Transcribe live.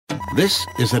This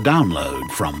is a download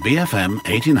from BFM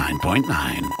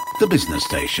 89.9, the business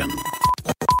station.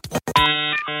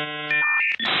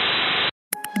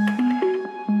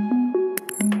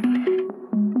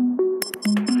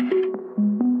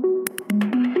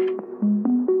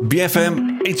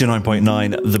 BFM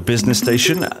 89.9, the business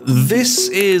station. This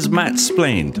is Matt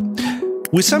Splained.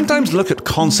 We sometimes look at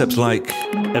concepts like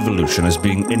evolution as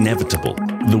being inevitable,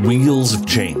 the wheels of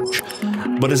change.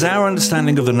 But as our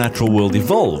understanding of the natural world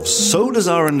evolves, so does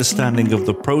our understanding of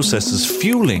the processes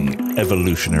fueling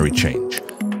evolutionary change.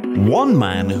 One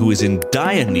man who is in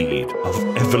dire need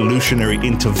of evolutionary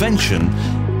intervention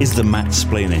is the Matt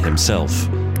Splainer himself,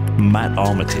 Matt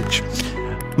Armitage.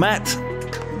 Matt,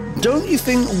 don't you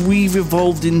think we've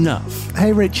evolved enough?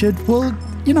 Hey, Richard. Well,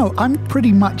 I'm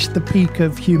pretty much the peak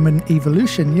of human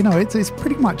evolution. It's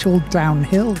pretty much all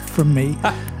downhill from me.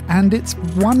 And it's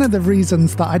one of the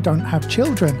reasons that I don't have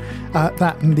children,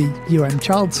 that and the UN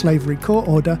Child Slavery Court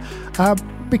Order,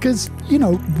 because,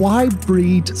 why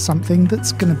breed something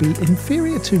that's going to be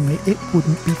inferior to me? It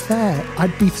wouldn't be fair.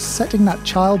 I'd be setting that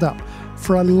child up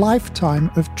for a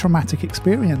lifetime of traumatic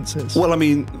experiences. Well, I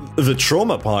mean, the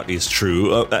trauma part is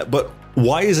true, but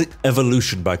why is it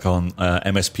evolution back on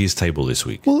MSP's table this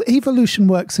week? Well, evolution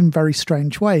works in very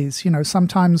strange ways.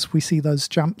 Sometimes we see those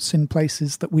jumps in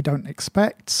places that we don't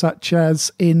expect, such as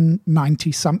in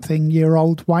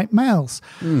 90-something-year-old white males.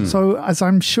 So, as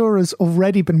I'm sure has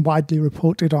already been widely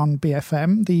reported on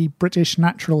BFM, the British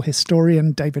natural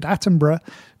historian David Attenborough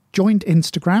joined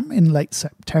Instagram in late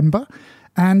September,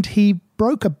 and he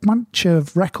broke a bunch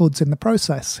of records in the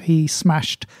process. He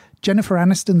smashed Jennifer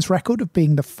Aniston's record of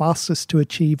being the fastest to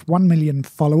achieve 1 million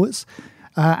followers.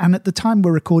 And at the time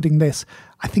we're recording this,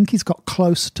 I think he's got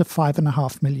close to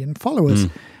 5.5 million followers.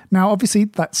 Now, obviously,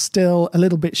 that's still a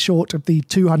little bit short of the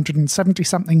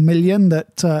 270-something million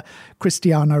that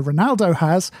Cristiano Ronaldo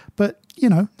has, but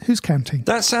who's counting?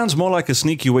 That sounds more like a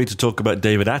sneaky way to talk about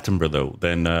David Attenborough, though,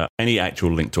 than any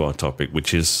actual link to our topic,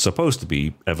 which is supposed to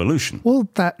be evolution. Well,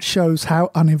 that shows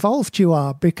how unevolved you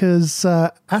are, because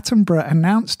Attenborough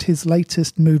announced his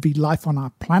latest movie, Life on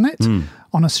Our Planet,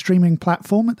 on a streaming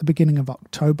platform at the beginning of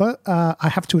October. I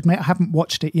have to admit, I haven't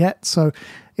watched it yet, so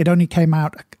it only came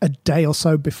out a day or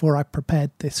so before I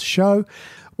prepared this show.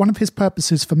 One of his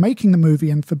purposes for making the movie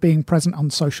and for being present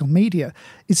on social media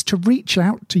is to reach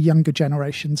out to younger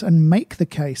generations and make the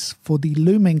case for the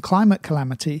looming climate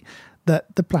calamity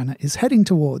that the planet is heading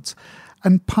towards.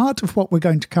 And part of what we're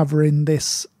going to cover in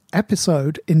this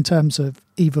episode in terms of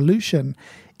evolution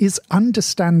is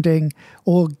understanding,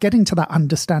 or getting to that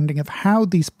understanding of how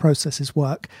these processes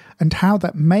work and how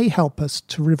that may help us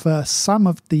to reverse some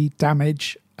of the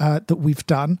damage that we've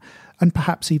done and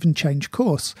perhaps even change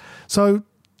course. So,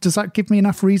 does that give me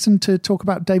enough reason to talk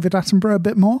about David Attenborough a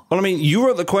bit more? Well, I mean, you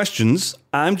wrote the questions.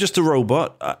 I'm just a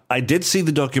robot. I did see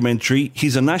the documentary.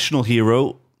 He's a national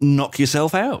hero. Knock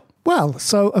yourself out. Well,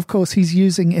 so, of course, he's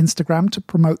using Instagram to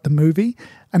promote the movie,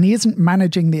 and he isn't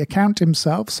managing the account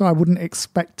himself, so I wouldn't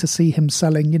expect to see him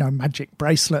selling, magic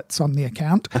bracelets on the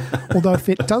account. Although if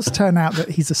it does turn out that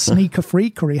he's a sneaker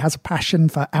freak or he has a passion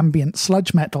for ambient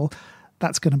sludge metal,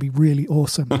 that's going to be really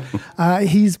awesome.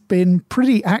 He's been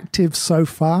pretty active so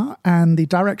far, and the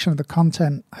direction of the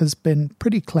content has been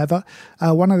pretty clever.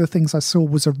 One of the things I saw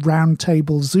was a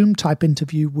roundtable Zoom-type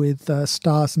interview with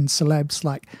stars and celebs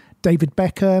like David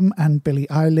Beckham and Billie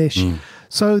Eilish.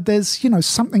 So there's,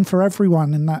 something for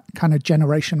everyone in that kind of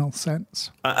generational sense.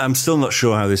 I'm still not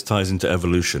sure how this ties into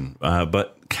evolution,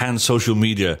 but can social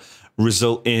media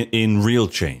result in real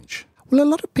change? Well, a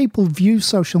lot of people view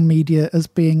social media as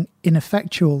being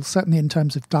ineffectual, certainly in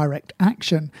terms of direct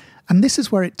action. And this is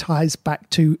where it ties back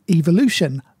to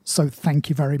evolution. So thank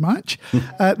you very much.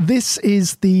 This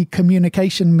is the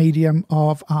communication medium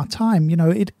of our time.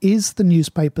 It is the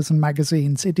newspapers and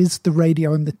magazines. It is the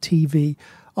radio and the TV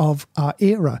of our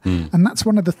era. And that's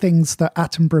one of the things that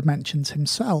Attenborough mentions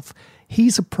himself.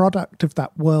 He's a product of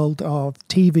that world of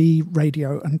TV,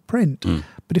 radio, and print.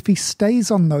 But if he stays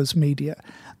on those media,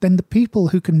 then the people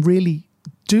who can really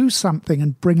do something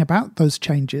and bring about those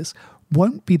changes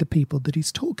won't be the people that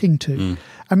he's talking to.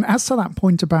 And as to that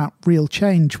point about real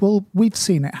change, well, we've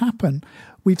seen it happen.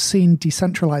 We've seen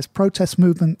decentralized protest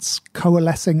movements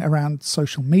coalescing around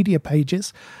social media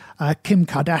pages. Kim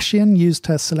Kardashian used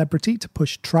her celebrity to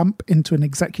push Trump into an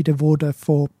executive order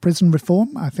for prison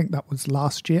reform. I think that was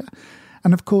last year.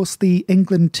 And of course, the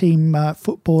England team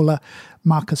footballer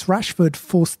Marcus Rashford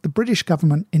forced the British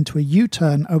government into a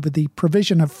U-turn over the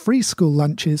provision of free school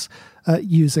lunches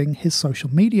using his social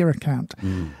media account.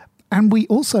 And we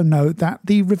also know that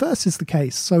the reverse is the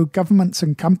case. So governments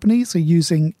and companies are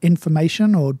using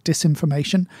information or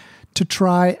disinformation to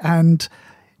try and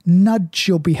nudge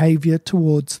your behavior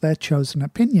towards their chosen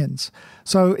opinions.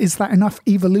 So is that enough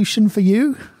evolution for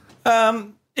you?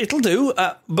 It'll do,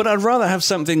 but I'd rather have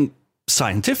something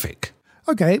scientific.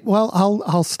 Okay, well,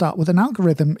 I'll start with an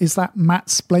algorithm. Is that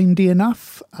Matt-splainedy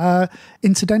enough?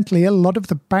 Incidentally, a lot of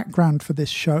the background for this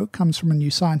show comes from a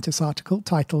New Scientist article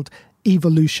titled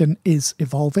Evolution is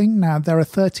Evolving. Now, there are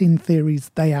 13 theories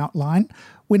they outline.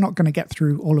 We're not going to get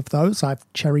through all of those.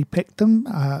 I've cherry-picked them,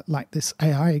 like this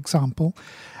AI example.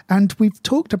 And we've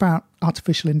talked about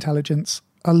artificial intelligence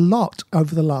a lot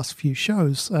over the last few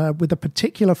shows, with a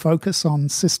particular focus on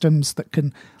systems that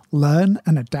can learn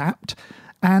and adapt.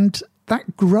 And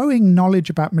that growing knowledge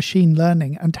about machine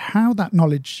learning and how that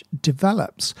knowledge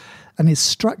develops and is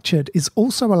structured is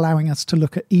also allowing us to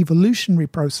look at evolutionary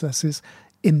processes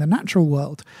in the natural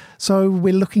world. So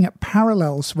we're looking at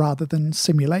parallels rather than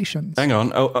simulations. Hang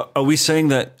on. Are we saying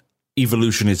that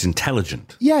evolution is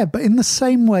intelligent? Yeah, but in the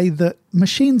same way that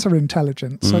machines are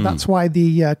intelligent. So that's why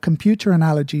the computer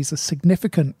analogies are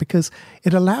significant, because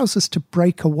it allows us to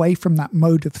break away from that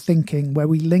mode of thinking where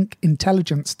we link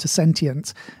intelligence to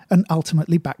sentience and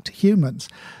ultimately back to humans.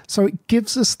 So it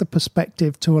gives us the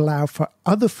perspective to allow for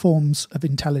other forms of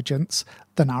intelligence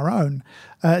than our own.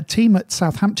 A team at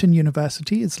Southampton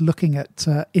University is looking at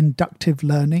inductive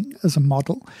learning as a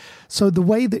model. So the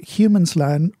way that humans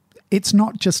learn, it's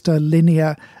not just a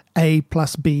linear A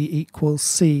plus B equals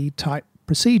C type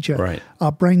procedure. Right.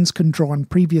 Our brains can draw on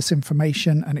previous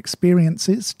information and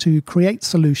experiences to create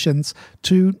solutions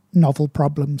to novel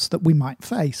problems that we might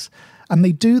face. And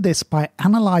they do this by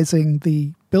analyzing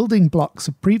the building blocks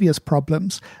of previous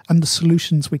problems and the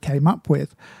solutions we came up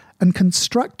with, and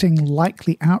constructing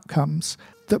likely outcomes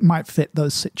that might fit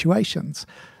those situations.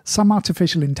 Some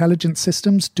artificial intelligence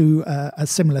systems do a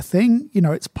similar thing. You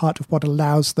know, it's part of what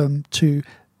allows them to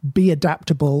be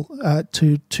adaptable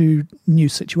to new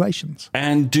situations.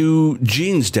 And do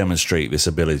genes demonstrate this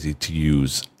ability to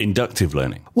use inductive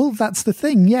learning? Well, that's the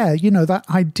thing. Yeah, you know, that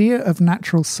idea of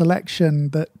natural selection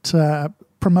that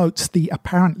promotes the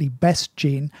apparently best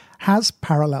gene has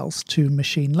parallels to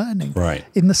machine learning. Right.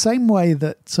 In the same way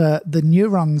that the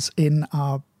neurons in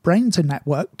our brains are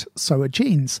networked, so are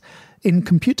genes. In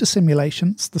computer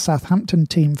simulations, the Southampton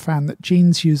team found that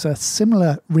genes use a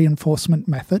similar reinforcement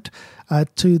method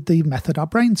to the method our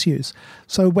brains use.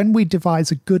 So when we devise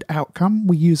a good outcome,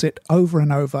 we use it over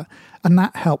and over, and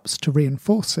that helps to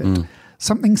reinforce it.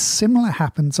 Something similar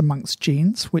happens amongst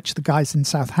genes, which the guys in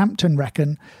Southampton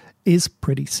reckon is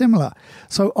pretty similar.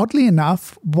 So oddly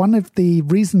enough, one of the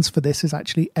reasons for this is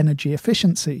actually energy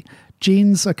efficiency.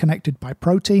 Genes are connected by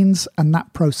proteins, and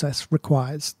that process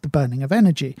requires the burning of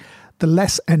energy. The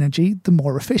less energy, the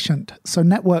more efficient. So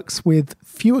networks with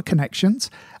fewer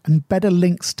connections and better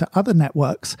links to other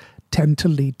networks tend to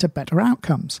lead to better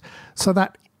outcomes. So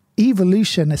that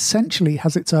evolution essentially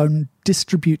has its own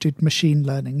distributed machine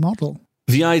learning model.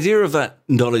 The idea of that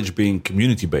knowledge being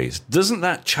community-based, doesn't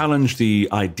that challenge the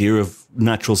idea of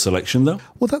natural selection, though?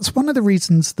 Well, that's one of the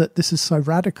reasons that this is so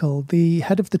radical. The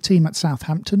head of the team at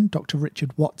Southampton, Dr.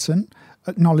 Richard Watson,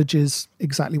 acknowledges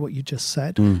exactly what you just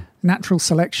said. Natural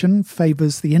selection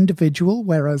favours the individual,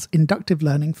 whereas inductive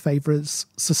learning favours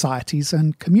societies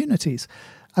and communities.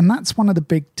 And that's one of the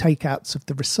big takeouts of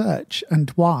the research, and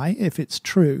why, if it's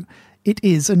true, it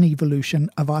is an evolution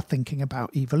of our thinking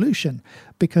about evolution.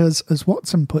 Because, as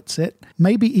Watson puts it,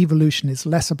 maybe evolution is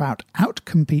less about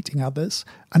outcompeting others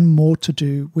and more to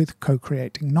do with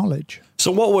co-creating knowledge.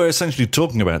 So what we're essentially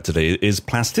talking about today is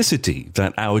plasticity,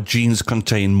 that our genes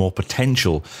contain more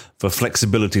potential for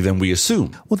flexibility than we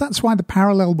assume. Well, that's why the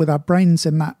parallel with our brains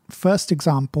in that first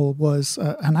example was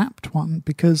an apt one,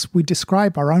 because we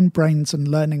describe our own brains and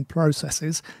learning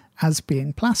processes as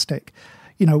being plastic.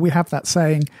 You know, we have that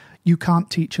saying, you can't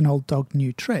teach an old dog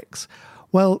new tricks.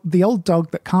 Well, the old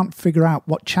dog that can't figure out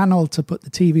what channel to put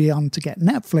the TV on to get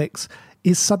Netflix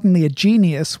is suddenly a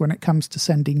genius when it comes to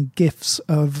sending GIFs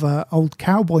of old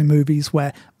cowboy movies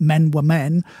where men were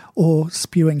men, or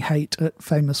spewing hate at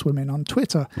famous women on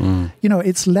Twitter. You know,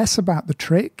 it's less about the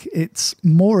trick. It's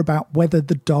more about whether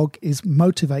the dog is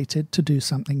motivated to do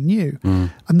something new.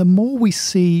 And the more we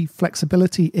see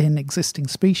flexibility in existing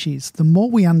species, the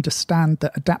more we understand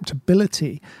that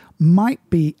adaptability might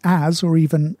be as or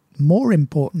even more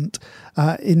important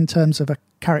in terms of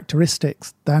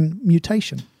characteristics than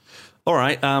mutation. All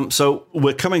right, so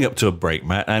we're coming up to a break,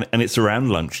 Matt, and it's around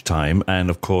lunchtime.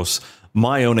 And of course,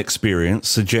 my own experience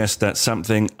suggests that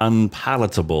something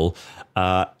unpalatable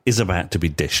is about to be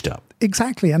dished up.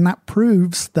 Exactly, and that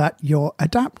proves that you're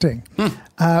adapting.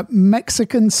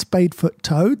 Mexican spadefoot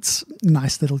toads,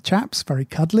 nice little chaps, very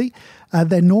cuddly.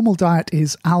 Their normal diet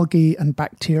is algae and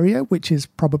bacteria, which is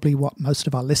probably what most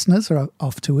of our listeners are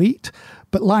off to eat.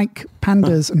 But like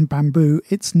pandas and bamboo,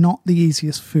 it's not the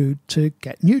easiest food to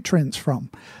get nutrients from.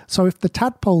 So if the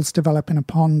tadpoles develop in a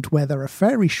pond where there are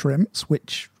fairy shrimps,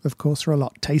 which of course are a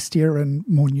lot tastier and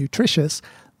more nutritious,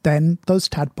 then those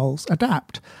tadpoles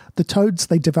adapt. The toads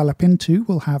they develop into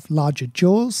will have larger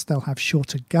jaws, they'll have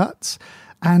shorter guts,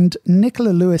 and Nicola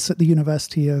Lewis at the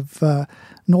University of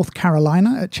North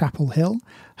Carolina at Chapel Hill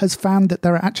has found that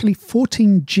there are actually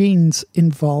 14 genes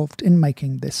involved in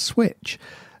making this switch.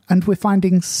 And we're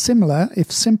finding similar,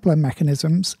 if simpler,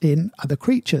 mechanisms in other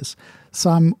creatures.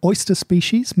 Some oyster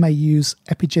species may use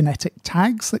epigenetic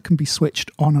tags that can be switched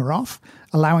on or off,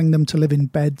 allowing them to live in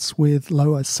beds with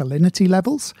lower salinity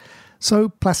levels. So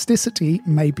plasticity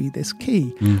may be this key.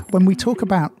 When we talk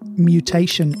about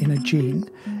mutation in a gene,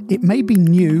 it may be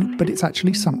new, but it's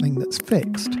actually something that's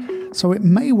fixed. So it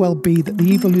may well be that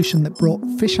the evolution that brought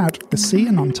fish out of the sea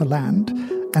and onto land,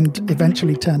 and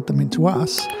eventually turned them into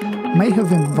us, may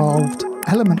have involved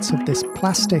elements of this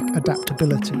plastic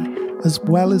adaptability, as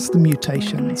well as the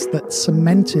mutations that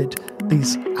cemented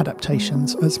these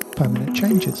adaptations as permanent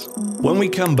changes. When we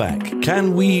come back,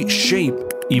 can we shape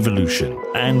evolution?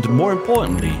 And more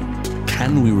importantly,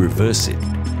 can we reverse it?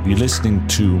 You're listening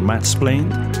to Matt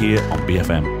Splained here on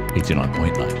BFM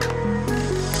 89.9.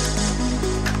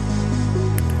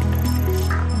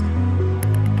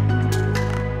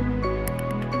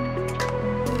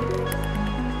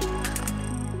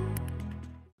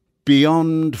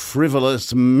 Beyond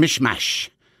frivolous mishmash.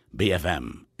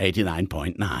 BFM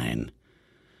 89.9.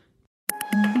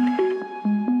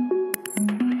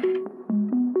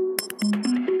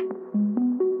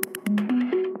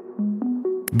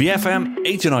 BFM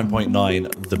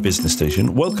 89.9, the business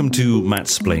station. Welcome to Matt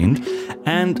Splained.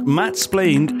 And Matt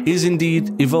Splained is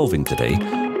indeed evolving today.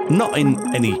 Not in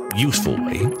any useful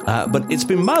way, but it's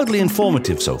been mildly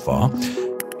informative so far.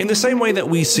 In the same way that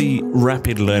we see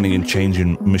rapid learning and change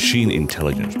in machine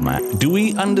intelligence, Matt, do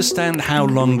we understand how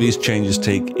long these changes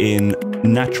take in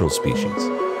natural species?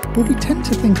 Well, we tend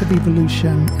to think of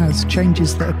evolution as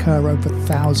changes that occur over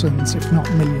thousands, if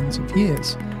not millions of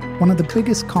years. One of the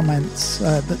biggest comments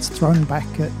that's thrown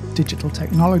back at digital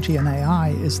technology and AI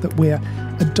is that we're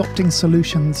adopting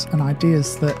solutions and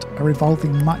ideas that are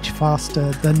evolving much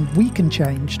faster than we can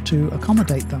change to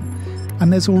accommodate them.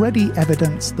 And there's already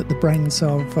evidence that the brains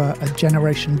of a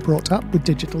generation brought up with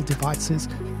digital devices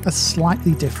are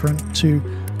slightly different to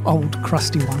old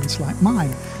crusty ones like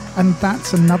mine. And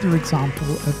that's another example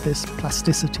of this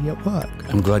plasticity at work.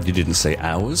 I'm glad you didn't say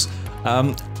ours.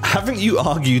 Haven't you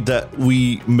argued that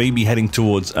we may be heading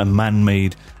towards a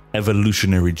man-made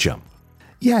evolutionary jump?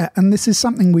 Yeah, and this is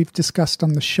something we've discussed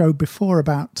on the show before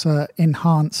about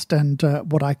enhanced and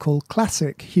what I call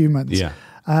classic humans. Yeah.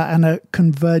 And a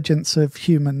convergence of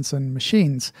humans and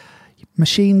machines.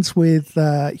 Machines with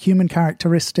human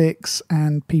characteristics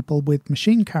and people with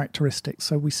machine characteristics.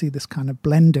 So we see this kind of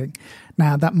blending.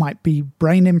 Now, that might be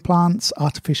brain implants,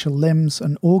 artificial limbs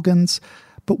and organs.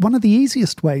 But one of the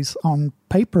easiest ways, on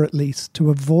paper at least, to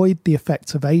avoid the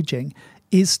effects of aging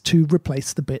is to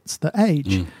replace the bits that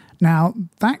age. Now,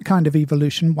 that kind of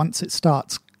evolution, once it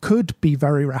starts, could be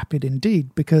very rapid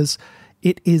indeed, because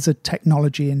it is a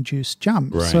technology-induced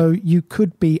jump. Right. So you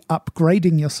could be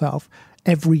upgrading yourself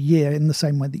every year in the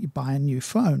same way that you buy a new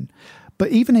phone. But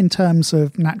even in terms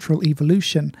of natural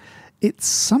evolution, it's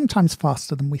sometimes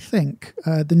faster than we think.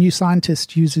 The New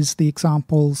Scientist uses the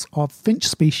examples of finch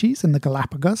species in the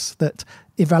Galapagos that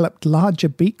developed larger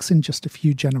beaks in just a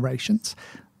few generations.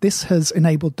 This has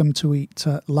enabled them to eat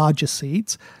larger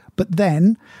seeds. But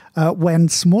then, when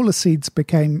smaller seeds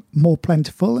became more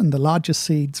plentiful and the larger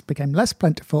seeds became less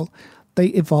plentiful, they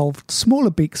evolved smaller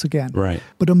beaks again. Right.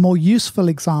 But a more useful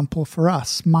example for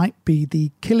us might be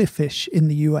the killifish in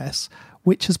the US,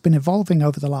 which has been evolving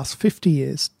over the last 50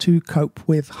 years to cope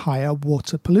with higher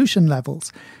water pollution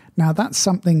levels. Now, that's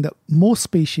something that more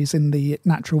species in the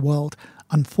natural world,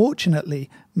 unfortunately,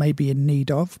 may be in need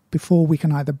of before we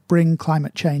can either bring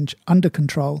climate change under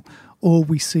control or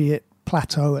we see it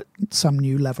plateau at some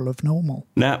new level of normal.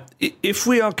 Now, if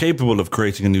we are capable of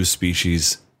creating a new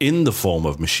species in the form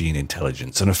of machine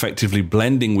intelligence and effectively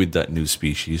blending with that new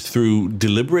species through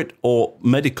deliberate or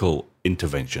medical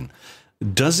intervention,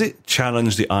 does it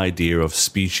challenge the idea of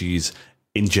species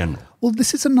in general? Well,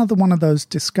 this is another one of those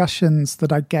discussions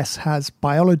that I guess has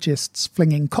biologists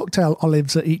flinging cocktail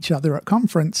olives at each other at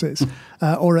conferences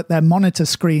or at their monitor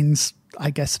screens I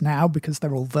guess, now because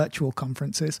they're all virtual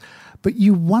conferences. But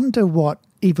you wonder what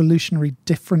evolutionary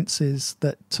differences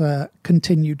that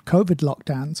continued COVID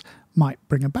lockdowns might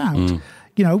bring about.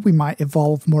 You know, we might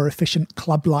evolve more efficient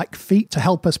club-like feet to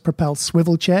help us propel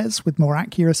swivel chairs with more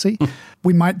accuracy.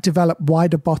 We might develop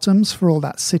wider bottoms for all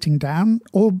that sitting down,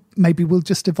 or maybe we'll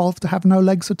just evolve to have no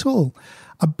legs at all.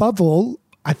 Above all,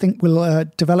 I think we'll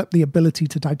develop the ability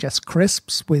to digest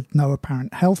crisps with no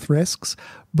apparent health risks.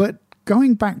 But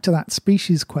going back to that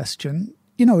species question,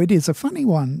 you know, it is a funny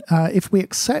one. If we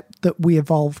accept that we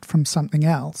evolved from something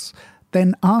else,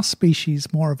 then our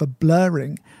species more of a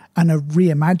blurring and a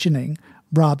reimagining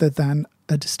rather than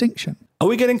a distinction. Are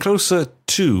we getting closer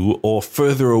to or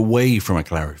further away from a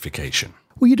clarification?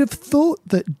 Well, you'd have thought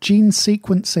that gene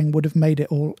sequencing would have made it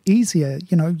all easier.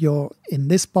 You know, you're in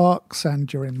this box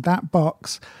and you're in that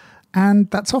box.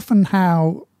 And that's often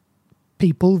how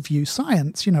people view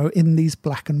science, you know, in these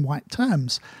black and white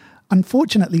terms.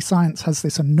 Unfortunately, science has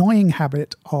this annoying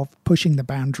habit of pushing the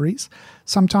boundaries.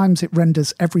 Sometimes it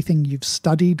renders everything you've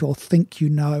studied or think you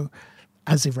know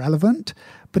as irrelevant.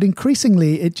 But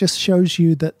increasingly, it just shows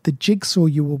you that the jigsaw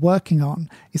you were working on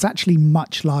is actually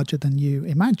much larger than you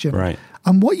imagined. Right.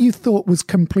 And what you thought was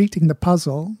completing the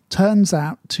puzzle turns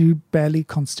out to barely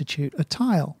constitute a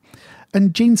tile.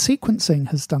 And gene sequencing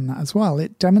has done that as well.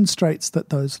 It demonstrates that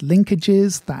those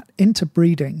linkages, that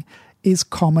interbreeding, is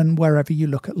common wherever you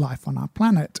look at life on our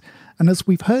planet. And as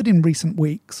we've heard in recent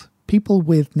weeks, people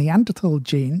with Neanderthal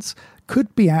genes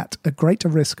could be at a greater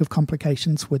risk of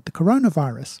complications with the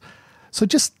coronavirus. So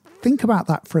just think about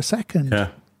that for a second. Yeah.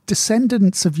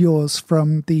 Descendants of yours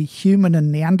from the human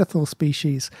and Neanderthal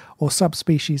species or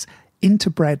subspecies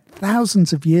interbred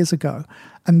thousands of years ago,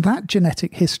 and that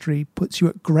genetic history puts you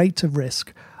at greater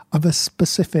risk of a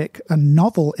specific and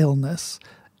novel illness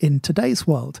in today's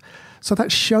world. So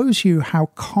that shows you how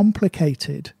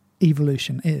complicated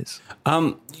evolution is.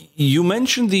 You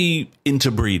mentioned the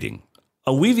interbreeding.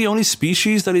 Are we the only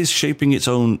species that is shaping its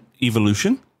own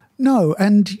evolution? No,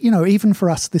 and, you know, even for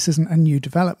us, this isn't a new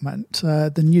development.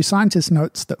 The New Scientist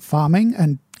notes that farming,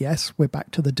 and yes, we're back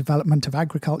to the development of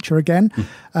agriculture again,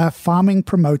 farming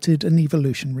promoted an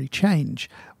evolutionary change.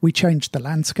 We changed the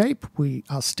landscape. We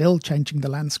are still changing the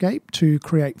landscape to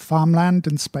create farmland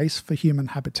and space for human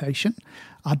habitation.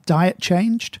 Our diet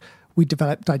changed. We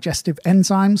developed digestive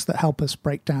enzymes that help us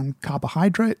break down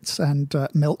carbohydrates and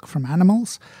milk from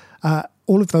animals.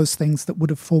 All of those things that would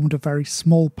have formed a very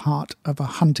small part of a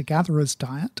hunter-gatherer's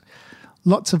diet.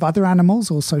 Lots of other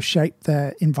animals also shape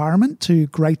their environment to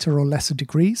greater or lesser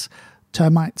degrees.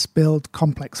 Termites build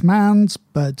complex mounds,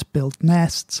 birds build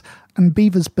nests, and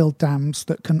beavers build dams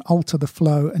that can alter the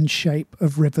flow and shape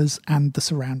of rivers and the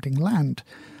surrounding land.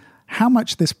 How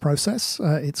much this process,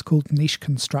 it's called niche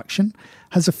construction,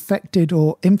 has affected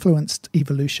or influenced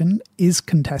evolution is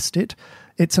contested.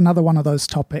 It's another one of those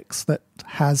topics that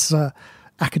has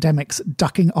academics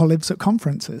ducking olives at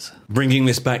conferences. Bringing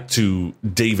this back to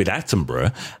David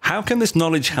Attenborough, how can this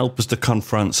knowledge help us to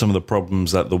confront some of the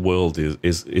problems that the world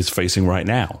is facing right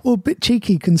now? Well, a bit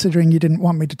cheeky considering you didn't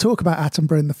want me to talk about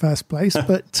Attenborough in the first place,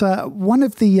 but one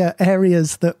of the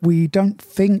areas that we don't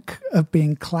think of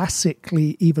being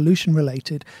classically evolution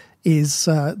related is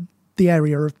the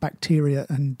area of bacteria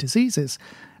and diseases.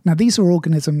 Now, these are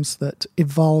organisms that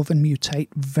evolve and mutate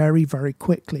very, very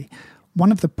quickly.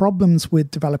 One of the problems with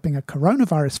developing a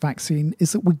coronavirus vaccine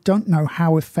is that we don't know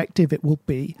how effective it will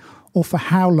be or for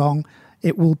how long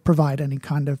it will provide any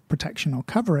kind of protection or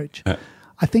coverage.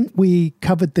 I think we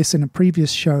covered this in a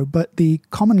previous show, but the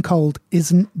common cold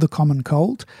isn't the common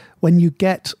cold. When you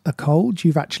get a cold,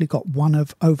 you've actually got one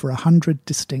of over 100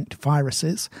 distinct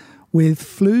viruses. With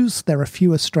flus, there are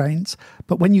fewer strains,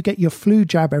 but when you get your flu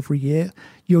jab every year,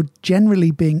 you're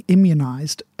generally being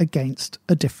immunized against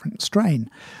a different strain.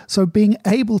 So being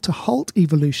able to halt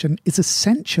evolution is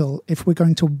essential if we're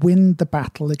going to win the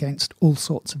battle against all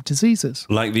sorts of diseases.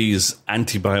 Like these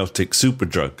antibiotic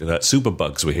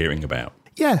superbugs we're hearing about.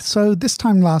 Yeah, so this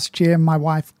time last year, my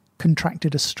wife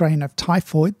contracted a strain of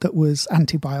typhoid that was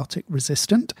antibiotic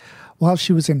resistant. While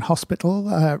she was in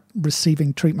hospital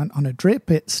receiving treatment on a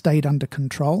drip, it stayed under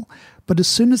control. But as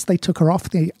soon as they took her off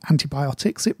the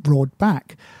antibiotics, it roared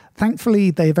back. Thankfully,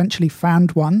 they eventually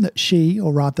found one that she,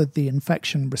 or rather the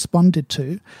infection, responded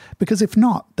to, because if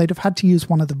not, they'd have had to use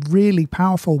one of the really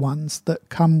powerful ones that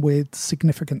come with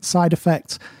significant side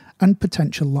effects and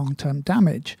potential long-term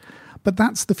damage. But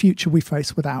that's the future we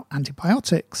face without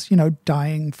antibiotics, you know,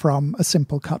 dying from a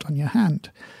simple cut on your hand.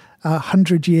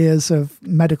 100 years of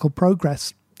medical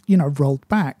progress, you know, rolled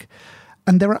back.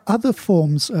 And there are other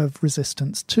forms of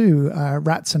resistance too.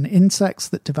 Rats and insects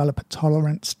that develop a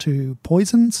tolerance to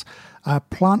poisons.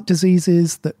 plant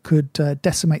diseases that could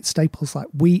decimate staples like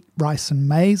wheat, rice, and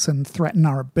maize and threaten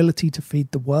our ability to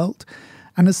feed the world.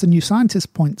 And as the New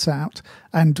Scientist points out,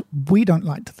 and we don't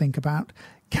like to think about,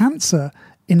 cancer,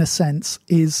 in a sense,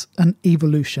 is an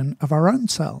evolution of our own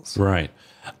cells. Right.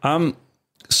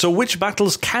 So which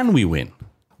battles can we win?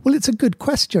 Well, it's a good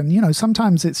question.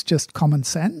 Sometimes it's just common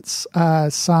sense.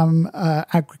 Some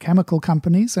agrochemical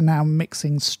companies are now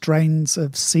mixing strains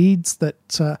of seeds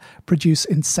that produce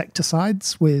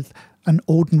insecticides with an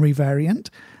ordinary variant.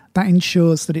 That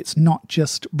ensures that it's not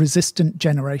just resistant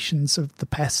generations of the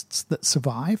pests that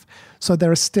survive. So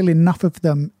there are still enough of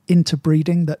them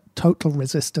interbreeding that total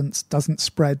resistance doesn't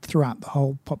spread throughout the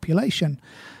whole population.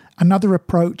 Another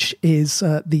approach is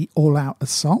the all-out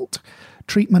assault.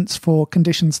 Treatments for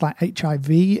conditions like HIV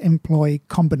employ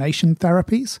combination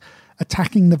therapies,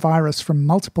 attacking the virus from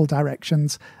multiple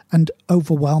directions and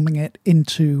overwhelming it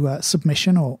into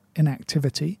submission or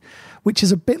inactivity, which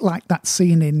is a bit like that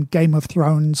scene in Game of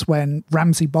Thrones when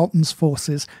Ramsay Bolton's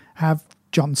forces have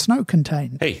Jon Snow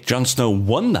contained. Hey, Jon Snow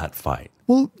won that fight.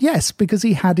 Well, yes, because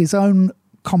he had his own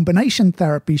combination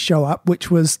therapy show up,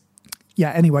 which was...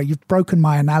 Yeah, anyway, you've broken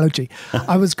my analogy.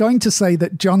 I was going to say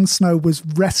that Jon Snow was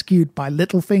rescued by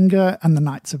Littlefinger and the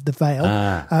Knights of the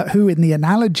Vale, who in the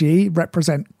analogy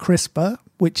represent CRISPR,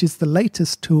 which is the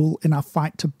latest tool in our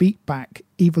fight to beat back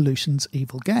evolution's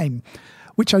evil game,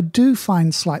 which I do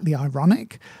find slightly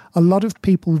ironic. A lot of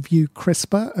people view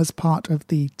CRISPR as part of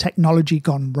the technology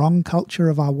gone wrong culture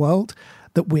of our world,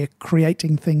 that we're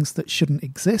creating things that shouldn't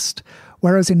exist,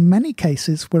 whereas in many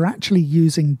cases we're actually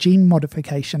using gene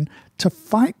modification to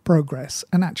fight progress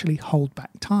and actually hold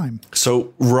back time.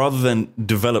 So rather than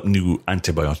develop new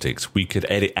antibiotics, we could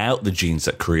edit out the genes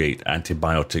that create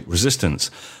antibiotic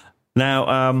resistance.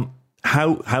 Now,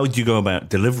 how do you go about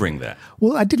delivering that?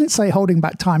 Well, I didn't say holding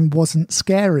back time wasn't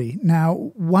scary.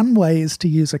 Now, one way is to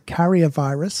use a carrier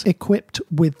virus equipped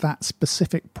with that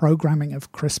specific programming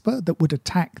of CRISPR that would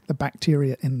attack the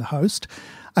bacteria in the host.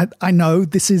 I know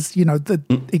this is,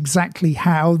 exactly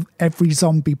how every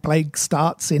zombie plague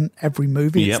starts in every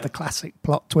movie. Yep. It's the classic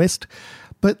plot twist.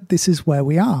 But this is where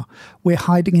we are. We're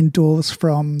hiding indoors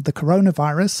from the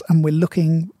coronavirus, and we're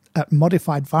looking at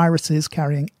modified viruses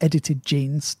carrying edited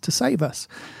genes to save us.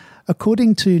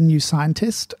 According to New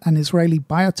Scientist, an Israeli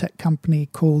biotech company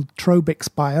called Trobix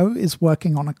Bio is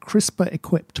working on a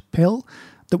CRISPR-equipped pill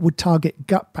that would target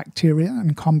gut bacteria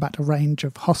and combat a range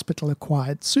of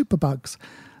hospital-acquired superbugs.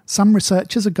 Some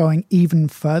researchers are going even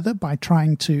further by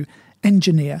trying to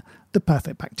engineer the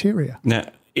perfect bacteria. Now,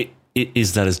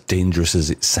 is that as dangerous as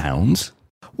it sounds?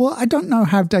 Well, I don't know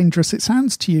how dangerous it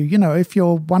sounds to you. If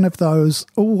you're one of those,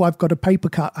 I've got a paper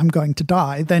cut, I'm going to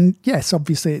die, then yes,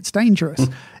 obviously it's dangerous.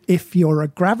 If you're a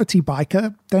gravity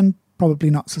biker, then probably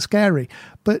not so scary.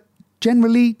 But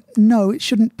generally, no, it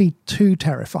shouldn't be too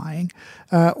terrifying.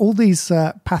 All these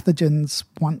pathogens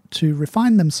want to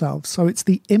refine themselves, so it's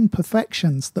the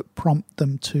imperfections that prompt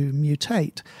them to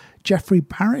mutate. Jeffrey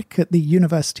Barrick at the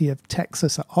University of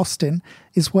Texas at Austin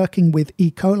is working with E.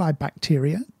 coli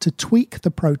bacteria to tweak the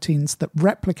proteins that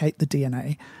replicate the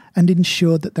DNA and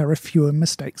ensure that there are fewer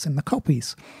mistakes in the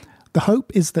copies. The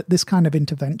hope is that this kind of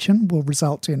intervention will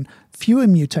result in fewer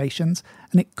mutations,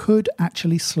 and it could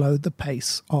actually slow the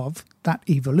pace of that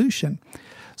evolution.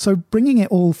 So bringing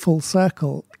it all full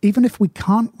circle, even if we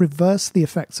can't reverse the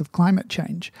effects of climate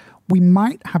change, we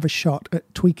might have a shot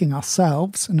at tweaking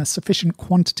ourselves and a sufficient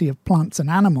quantity of plants and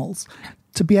animals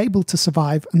to be able to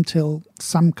survive until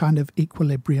some kind of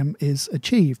equilibrium is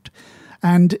achieved.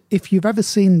 And if you've ever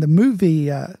seen the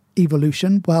movie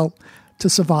Evolution, well, to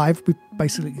survive, we've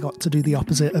basically got to do the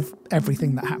opposite of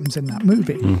everything that happens in that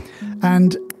movie.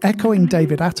 And echoing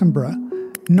David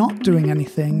Attenborough, not doing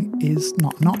anything is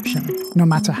not an option, no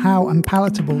matter how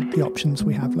unpalatable the options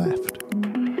we have left.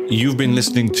 You've been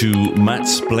listening to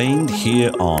Mattsplained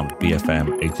here on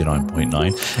BFM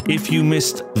 89.9. If you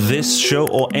missed this show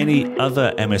or any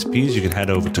other MSPs, you can head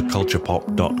over to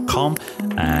culturepop.com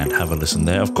and have a listen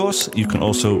there. Of course, you can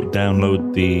also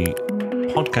download the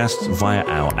podcast via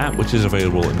our app, which is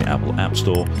available in the Apple App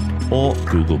Store or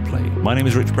Google Play. My name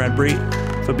is Rich Bradbury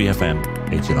for BFM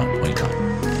 89.9.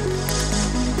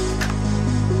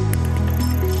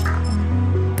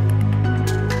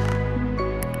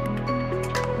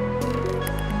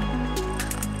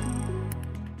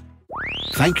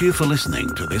 Thank you for listening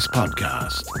to this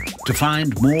podcast. To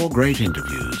find more great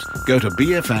interviews, go to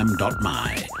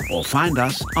bfm.my or find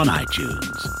us on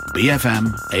iTunes.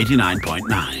 BFM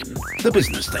 89.9, the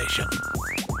business station.